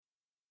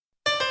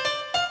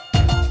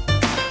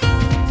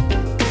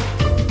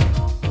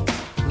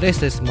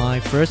This is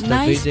my first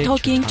Nice visit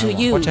talking to Taiwan.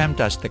 you. What time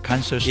does the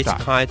concert It's start?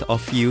 kind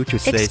of you to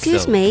say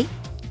Excuse so. me,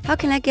 how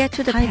can I get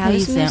to the Taipei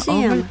Palace is an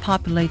Museum?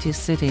 overpopulated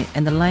city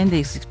and the land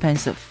is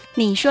expensive.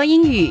 你说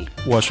英语，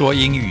我说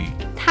英语，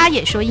他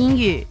也说英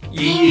语，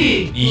英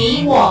语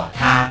你我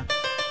他。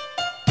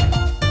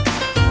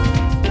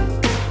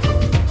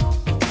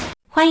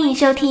欢迎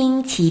收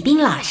听齐斌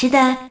老师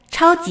的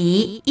超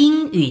级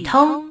英语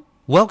通。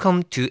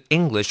 Welcome to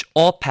English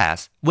All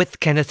Pass with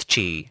Kenneth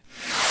Chi.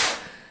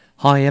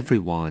 Hi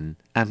everyone,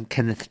 I'm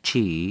Kenneth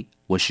Chi.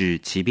 我是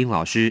齐斌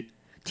老师。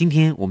今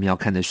天我们要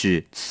看的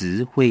是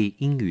词汇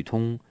英语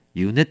通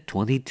Unit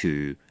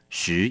 22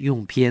实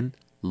用篇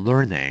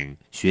Learning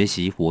学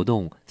习活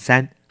动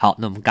3。好，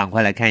那我们赶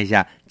快来看一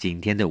下今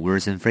天的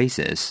Words and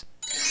Phrases.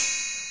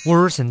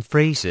 Words and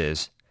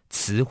phrases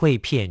词汇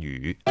片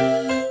语。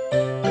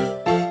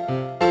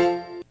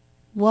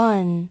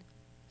 1.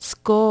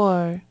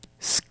 Score.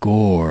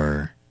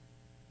 Score.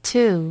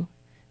 2.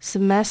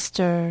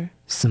 Semester.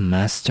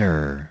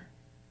 Semester.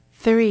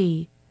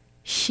 3.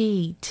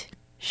 Sheet.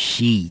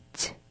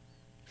 Sheet.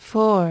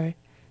 4.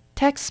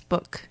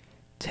 Textbook.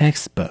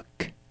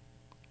 Textbook.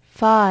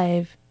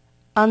 5.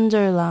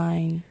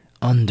 Underline.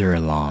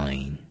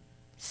 Underline.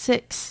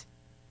 6.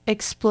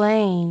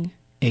 Explain.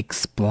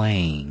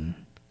 Explain.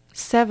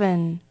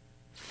 7.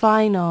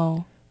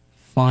 Final.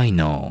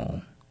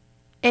 Final.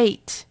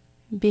 8.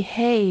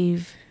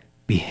 Behave.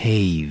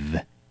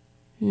 Behave.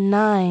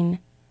 9.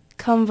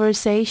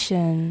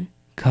 Conversation.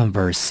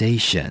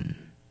 Conversation.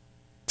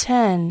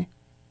 10.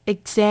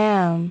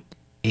 Exam.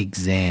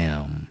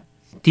 Exam.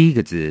 第一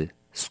个字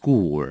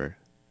score,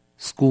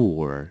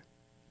 score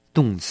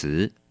动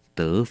词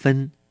得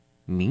分，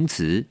名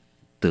词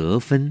得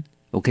分。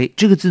OK，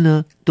 这个字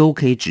呢都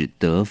可以指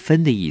得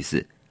分的意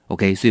思。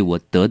OK， 所以我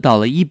得到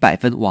了100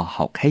分，哇，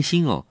好开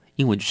心哦！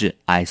英文就是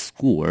I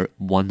score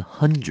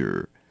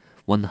 100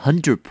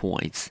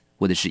 points，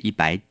 或者是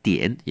100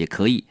点也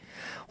可以。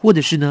或者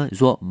是呢，你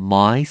说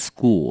my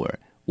score，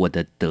 我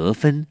的得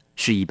分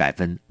是100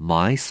分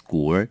 ，my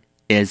score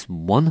is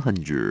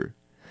 100，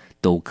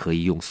 都可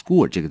以用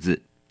score 这个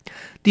字。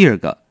第二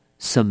个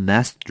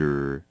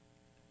semester，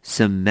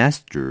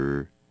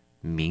 semester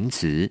名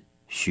词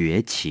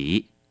学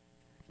期。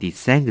第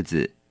三个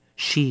字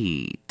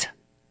sheet，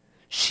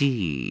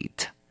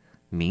 sheet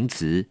名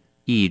词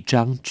一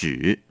张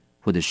纸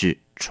或者是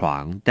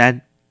床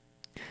单。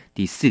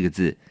第四个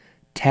字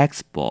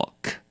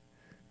textbook，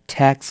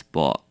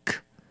 textbook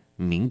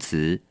名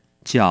词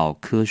教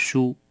科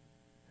书。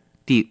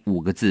第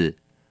五个字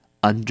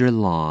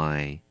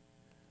underline，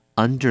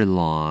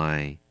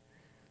 underline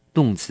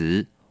动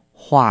词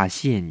划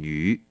线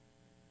于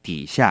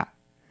底下，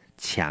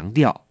强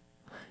调，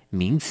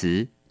名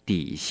词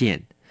底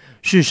线。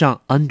事实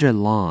上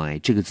underline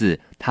这个字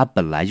它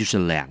本来就是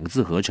2个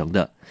字合成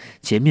的，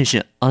前面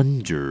是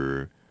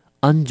under，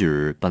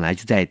 under 本来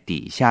就在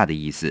底下的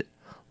意思，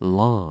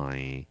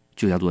 line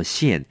就叫做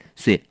线，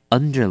所以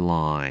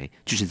underline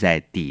就是在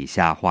底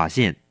下划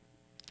线。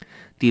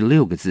第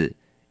六个字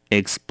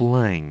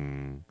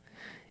explain，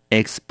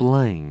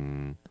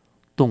 explain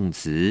动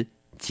词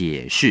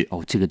解释。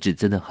哦，这个字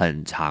真的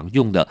很常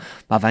用的，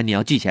麻烦你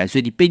要记起来，所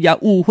以你被人家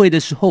误会的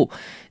时候，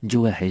你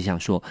就会很想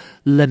说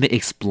Let me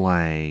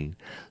explain，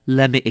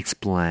 Let me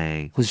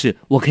explain， 或者是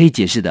我可以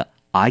解释的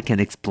I can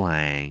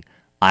explain，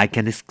 I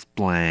can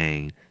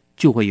explain，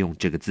 就会用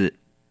这个字。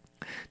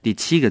第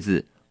七个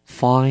字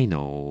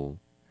final，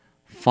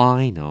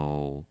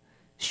 final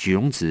形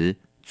容词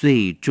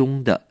最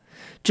终的。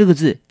这个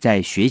字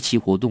在学习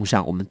活动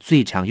上我们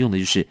最常用的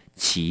就是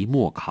期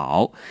末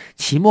考，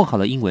期末考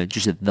的英文就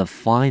是 the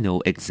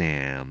final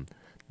exam，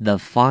 the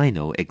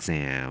final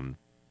exam。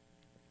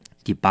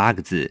 第八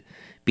个字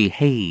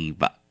behave，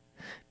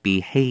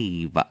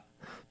 behave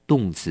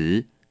动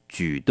词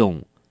举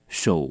动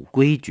守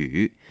规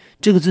矩，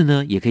这个字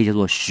呢也可以叫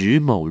做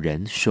使某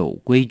人守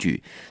规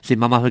矩，所以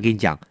妈妈会跟你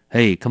讲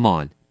Hey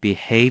come on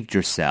behave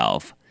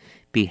yourself，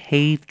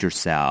 behave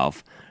yourself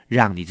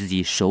让你自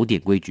己守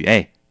点规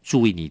矩，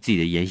注意你自己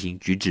的言行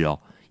举止哦，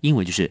英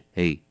文就是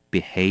Hey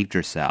behave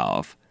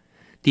yourself。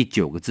 第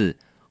九个字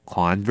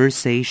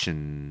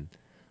conversation，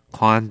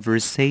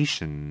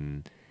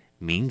 conversation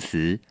名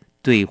词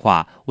对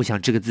话，我想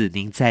这个字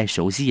您再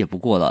熟悉也不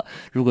过了，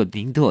如果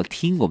您都有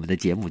听我们的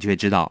节目就会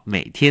知道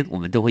每天我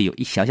们都会有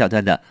一小小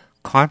段的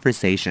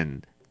conversation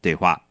对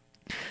话。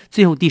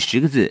最后第10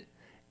个字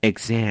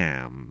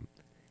exam，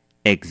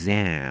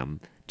 exam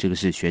这个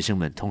是学生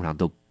们通常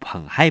都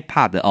很害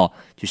怕的哦，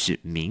就是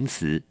名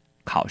词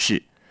考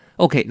试。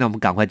 OK， 那我们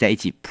赶快在一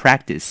起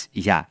practice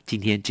一下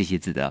今天这些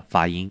字的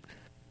发音。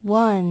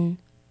 1.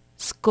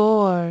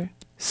 Score.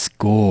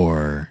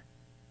 Score.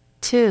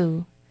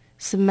 2.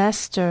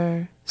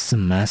 Semester.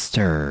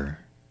 Semester.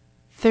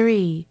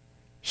 3.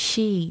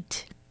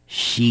 Sheet.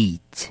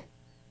 Sheet.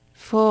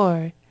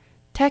 4.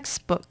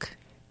 Textbook.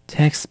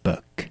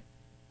 Textbook.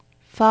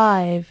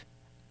 5.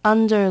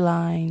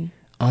 Underline.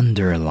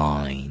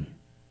 Underline.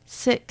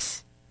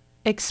 6.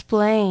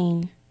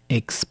 Explain.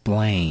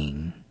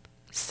 Explain.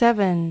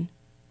 7.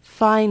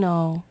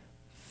 Final.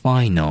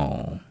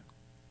 Final.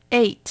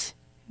 8.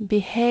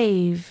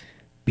 Behave.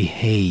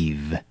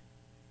 Behave.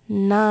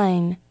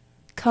 9.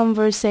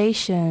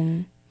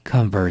 Conversation.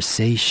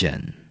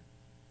 Conversation.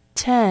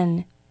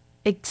 10.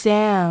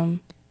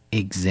 Exam.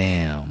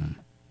 Exam.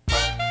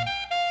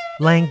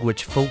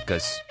 Language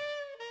focus.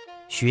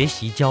 学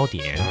习焦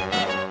点。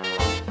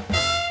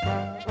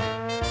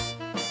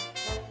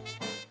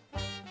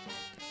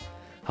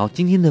好，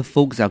今天的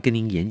focus 要跟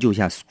您研究一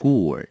下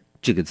score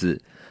这个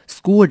字。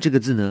score 这个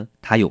字呢，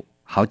它有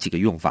好几个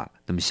用法，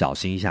那么小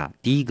心一下。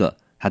第一个，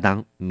它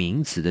当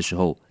名词的时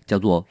候叫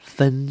做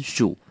分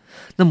数。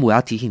那么我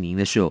要提醒您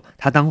的是，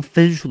它当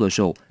分数的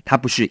时候，它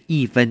不是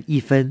一分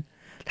一分，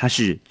它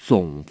是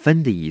总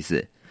分的意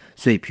思。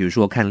所以比如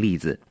说看例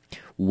子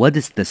 ，What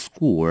is the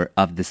score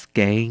of this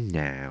game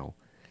now？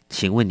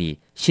 请问你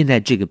现在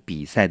这个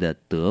比赛的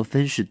得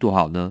分是多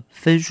少呢？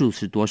分数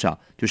是多少？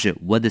就是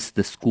What is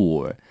the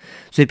score？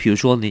 所以比如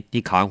说你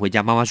考完回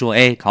家，妈妈说，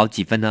考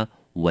几分呢？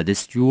 What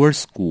is your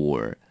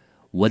score？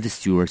 What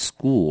is your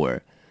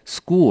score？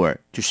 Score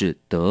就是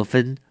得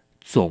分、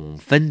总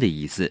分的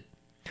意思。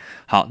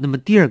好，那么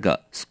第二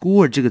个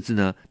score 这个字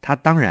呢，它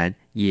当然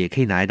也可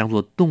以拿来当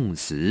做动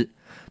词。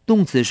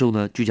动词的时候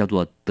呢，就叫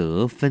做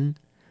得分。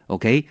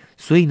OK，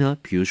 所以呢，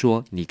比如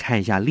说你看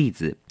一下例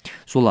子，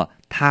说了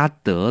他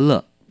得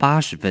了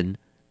80分，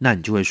那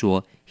你就会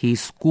说 He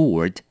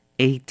scored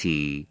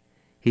 80.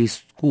 He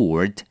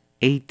scored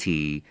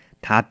 80.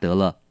 他得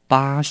了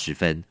80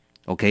分。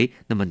OK，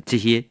 那么这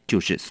些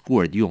就是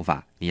score 的用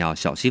法，你要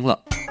小心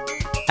了。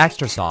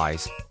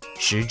Exercise.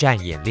 实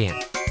战演练。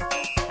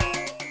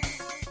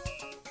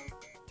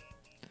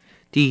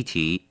第一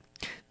题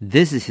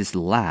 ，This is his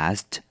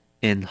last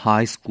in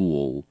high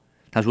school.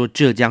 他说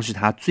这将是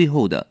他最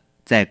后的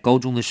在高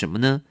中的什么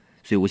呢？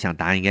所以我想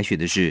答案应该选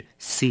的是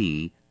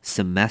C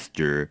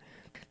semester.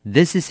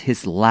 This is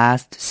his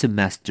last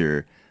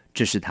semester.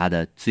 这是他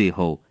的最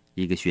后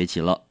一个学期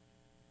了。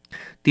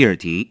第二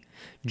题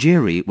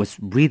 ，Jerry was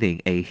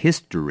reading a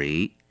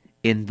history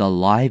in the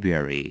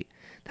library.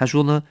 他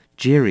说呢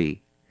 ，Jerry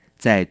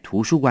在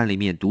图书馆里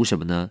面读什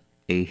么呢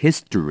 ？A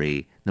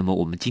history. 那么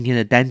我们今天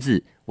的单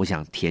字，我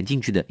想填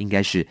进去的应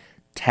该是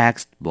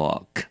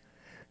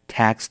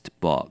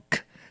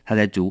textbook。textbook， 他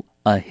在读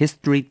a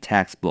history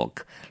textbook，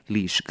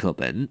 历史课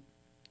本。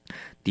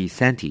第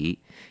三题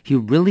 ，He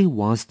really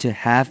wants to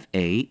have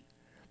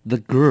the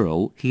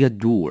girl he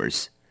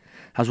adores。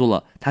他说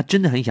了，他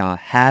真的很想要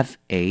have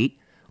a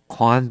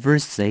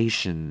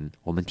conversation。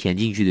我们填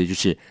进去的就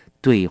是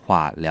对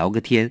话，聊个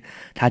天。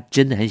他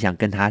真的很想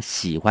跟他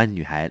喜欢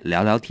女孩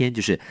聊聊天，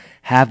就是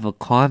have a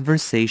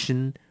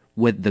conversation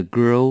with the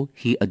girl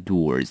he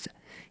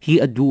adores。He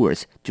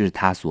adores 就是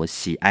他所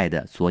喜爱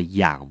的、所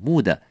仰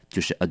慕的，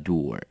就是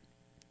adore。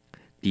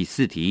第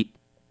四题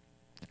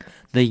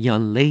 ，The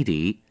young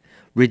lady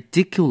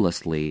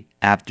ridiculously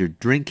after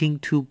drinking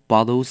 2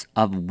 bottles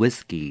of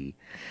whiskey。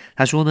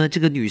他说呢，这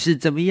个女士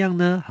怎么样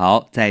呢？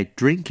好，在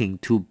drinking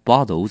 2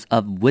 bottles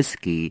of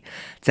whiskey，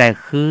 在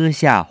喝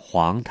下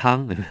黄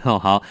汤，有没有？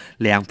好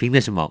，2瓶的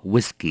什么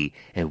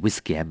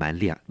whisky？whisky 还蛮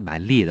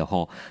烈的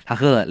吼。他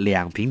喝了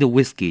2瓶的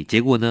whisky，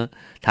 结果呢，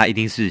他一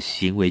定是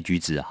行为举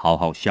止好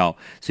好笑，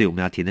所以我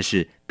们要填的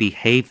是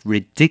behave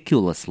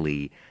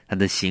ridiculously。他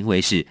的行为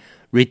是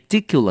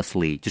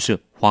ridiculously， 就是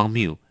荒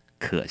谬、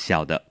可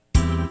笑的。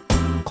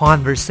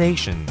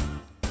Conversation.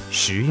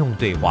 实用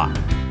对话。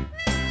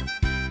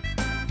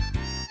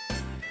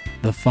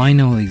The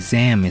final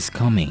exam is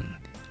coming.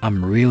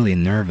 I'm really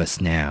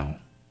nervous now.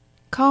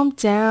 Calm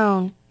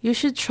down. You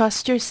should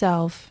trust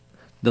yourself.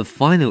 The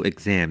final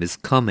exam is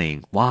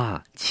coming.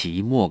 哇，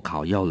期末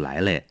考要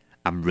来了。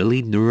I'm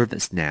really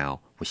nervous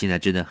now. 我现在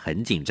真的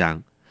很紧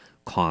张。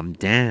Calm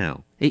down.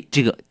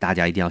 这个大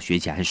家一定要学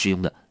起来，很实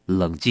用的。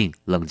冷静，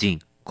冷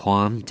静。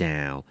Calm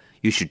down.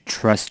 You should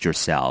trust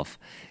yourself.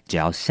 只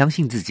要相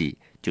信自己，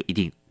就一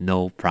定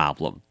no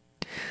problem.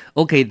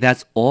 Okay,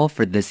 that's all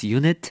for this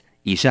unit.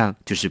 以上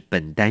就是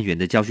本单元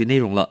的教学内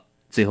容了。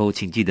最后，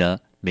请记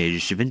得每日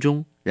10分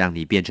钟，让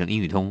你变成英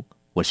语通。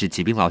我是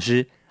启斌老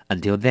师。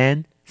Until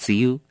then, see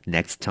you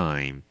next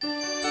time.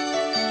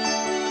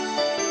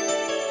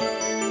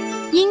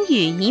 英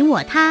语你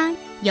我他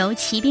由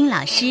齐斌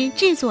老师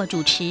制作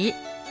主持，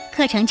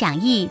课程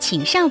讲义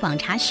请上网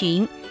查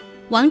询，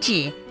网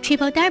址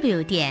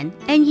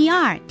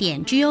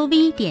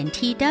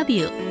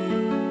www.ner.gov.tw。